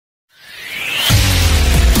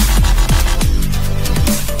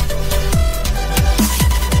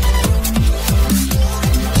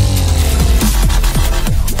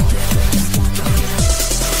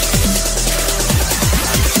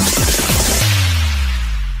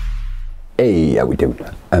Hey, how we doing?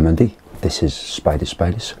 I'm Andy, this is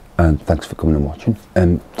Spiders, and thanks for coming and watching.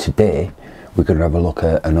 Today we're going to have a look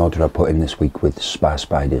at an order I put in this week with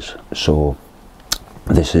Spiders. So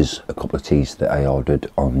this is a couple of teas that I ordered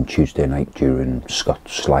on Tuesday night during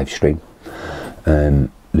Scott's live stream.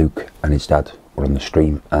 Luke and his dad were on the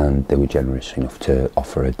stream and they were generous enough to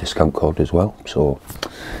offer a discount code as well, so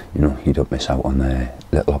you know, you don't miss out on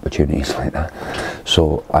little opportunities like that.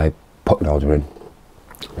 So I put an order in,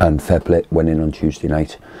 and fair play, went in on Tuesday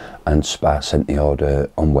night, and Spa sent the order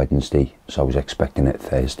on Wednesday, so I was expecting it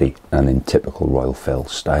Thursday, and in typical Royal Phil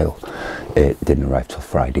style, it didn't arrive till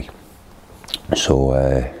Friday. So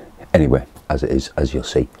anyway, as it is, as you'll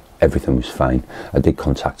see, everything was fine. I did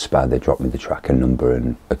contact Spa, they dropped me the tracking number,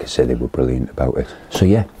 and like I said, they were brilliant about it. So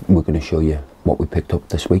yeah, we're going to show you what we picked up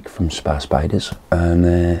this week from Spiders,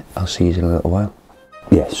 and I'll see you in a little while.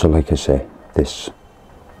 Yeah, so like I say, this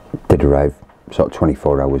did arrive sort of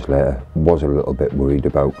 24 hours later. Was a little bit worried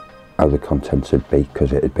about how the contents would be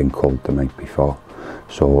because it had been cold the night before,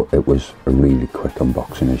 so it was a really quick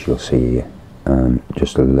unboxing, as you'll see here, and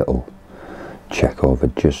just a little check over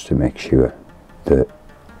just to make sure that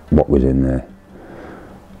what was in there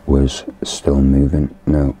was still moving.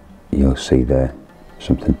 Now you'll see there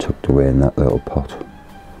something tucked away in that little pot.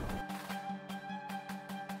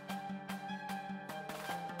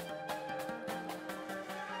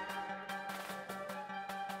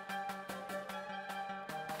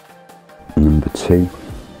 Number two.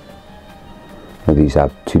 Now these are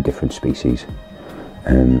two different species,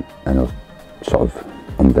 and I'll sort of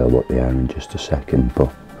unveil what they are in just a second,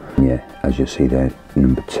 but yeah, as you see there,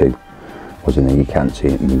 number two wasn't there. You can't see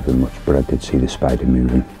it moving much, but I did see the spider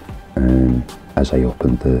moving as I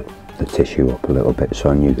opened the tissue up a little bit, so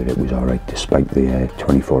I knew that it was alright despite the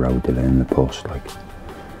 24-hour delay in the post. Like,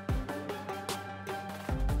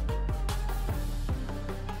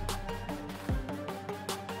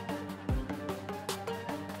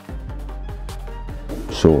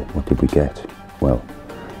 so what did we get? Well,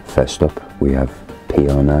 first up we have P.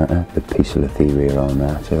 ornata, the Poecilotheria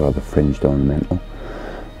ornata, or the fringed ornamental.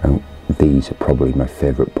 Now these are probably my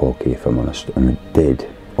favourite porky, if I'm honest, and I did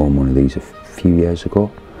own one of these a few years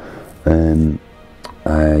ago.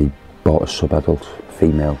 I bought a sub-adult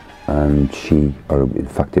female, and she, or in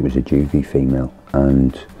fact it was a juvie female,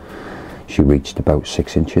 and she reached about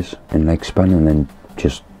 6 inches in leg span and then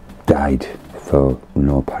just died for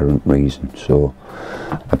no apparent reason. So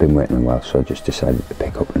I've been waiting a while, so I just decided to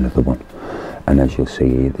pick up another one, and as you'll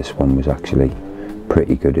see, this one was actually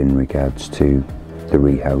pretty good in regards to the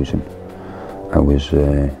rehousing. I was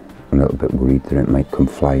a little bit worried that it might come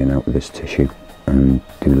flying out of this tissue and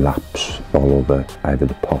do laps all over either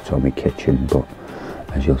the pot or my kitchen, but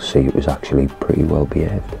as you'll see, it was actually pretty well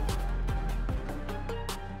behaved.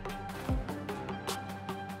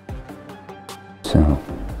 So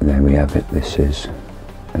there we have it. This is,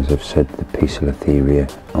 as I've said, the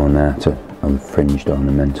Poecilotheria ornata, or the fringed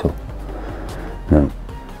ornamental. Now,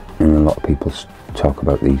 a lot of people talk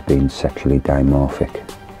about these being sexually dimorphic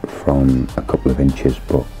from a couple of inches,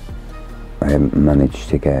 but I haven't managed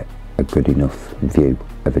to get a good enough view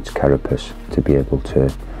of its carapace to be able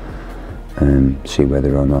to see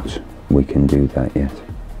whether or not we can do that yet.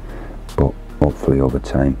 But hopefully over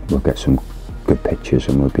time we'll get some good pictures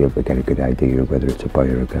and we'll be able to get a good idea of whether it's a boy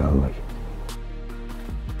or a girl. Like.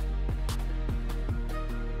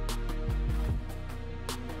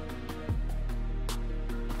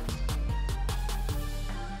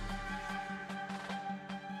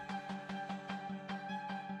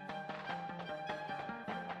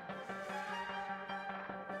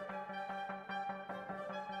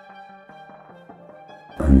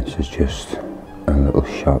 And this is just a little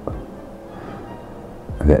shot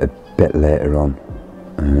of it a bit later on.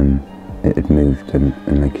 It had moved,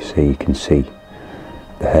 and like you say, you can see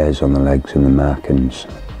the hairs on the legs and the markings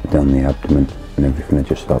down the abdomen and everything. I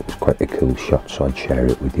just thought it was quite a cool shot, so I'd share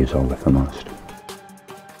it with you all, if I'm honest.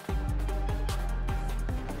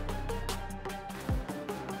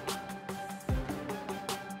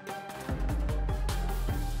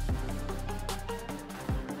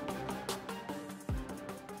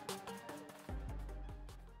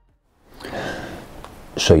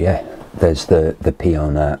 So yeah, there's the P.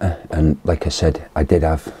 ornata, and like I said, I did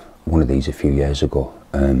have one of these a few years ago,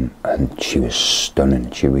 and she was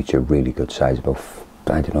stunning. She reached a really good size, about,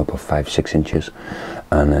 I don't know, about 5-6 inches,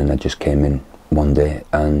 and then I just came in one day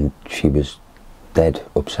and she was dead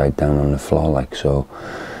upside down on the floor, like, so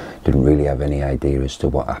didn't really have any idea as to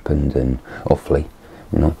what happened. And hopefully,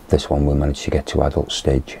 you know, this one will manage to get to adult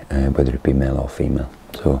stage, whether it be male or female.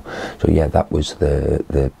 So yeah, that was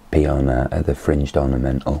the peon, the fringed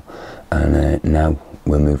ornamental, and now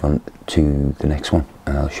we'll move on to the next one,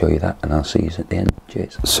 and I'll show you that, and I'll see you at the end.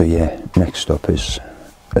 Cheers. So yeah, next up is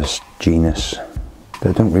a genus that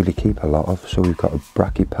I don't really keep a lot of. So we've got a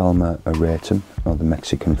Brachypelma auratum, or the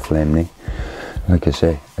Mexican flame knee. Like I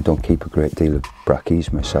say, I don't keep a great deal of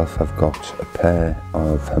brackies myself. I've got a pair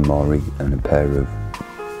of Hamori and a pair of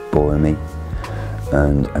Bohemi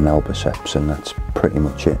and an Albiceps, and that's pretty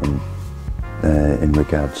much it in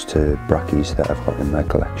regards to brackies that I've got in my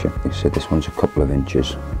collection. You see, this one's a couple of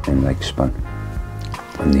inches in leg span,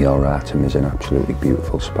 and the auratum is an absolutely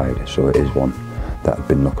beautiful spider, so it is one that I've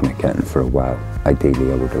been looking at getting for a while.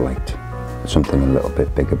 Ideally I would have liked something a little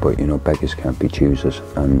bit bigger, but you know, beggars can't be choosers,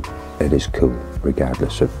 and it is cool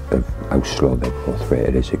regardless of how slow their growth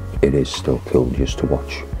rate is. It is still cool just to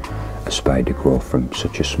watch a spider grow from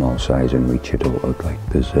such a small size and reach adulthood. Like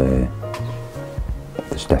there's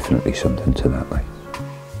definitely something to that. Like.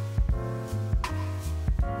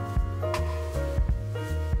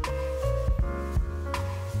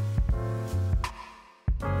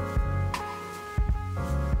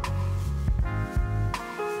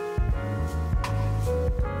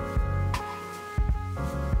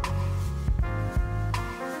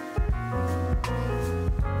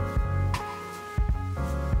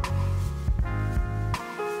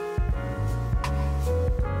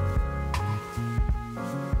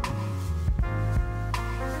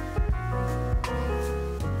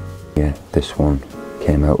 Yeah, this one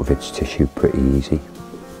came out of its tissue pretty easy,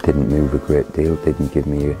 didn't move a great deal, didn't give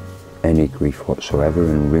me any grief whatsoever,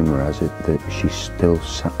 and rumour has it that she's still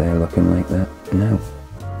sat there looking like that now.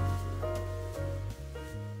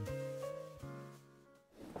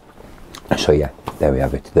 So yeah, there we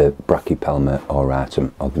have it, the Brachypelma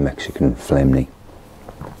auratum, or the Mexican flame knee.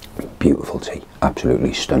 Beautiful tea,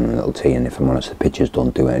 absolutely stunning little tea, and if I'm honest, the pictures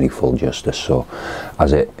don't do it any full justice. So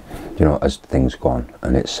as it, you know, as things go on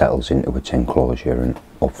and it settles into its enclosure, and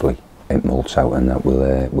hopefully it molts out, and that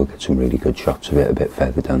we'll get some really good shots of it a bit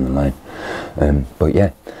further down the line. But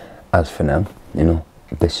yeah, as for now, you know,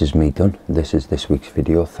 this is me done. This is this week's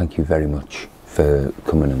video. Thank you very much for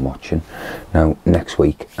coming and watching. Now next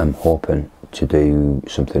week I'm hoping to do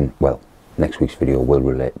something, well, next week's video will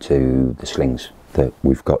relate to the slings that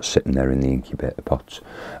we've got sitting there in the incubator pots.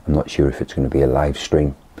 I'm not sure if it's going to be a live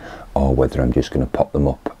stream or whether I'm just going to pop them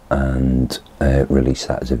up and release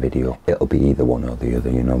that as a video. It'll be either one or the other,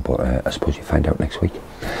 you know, but I suppose you find out next week.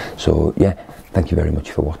 So yeah, thank you very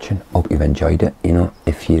much for watching. Hope you've enjoyed it. You know,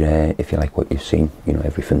 if you like what you've seen, you know,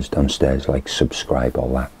 everything's downstairs, like subscribe,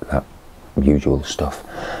 all that usual stuff,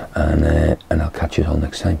 and I'll catch you all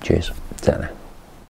next time. Cheers. Ta-ra.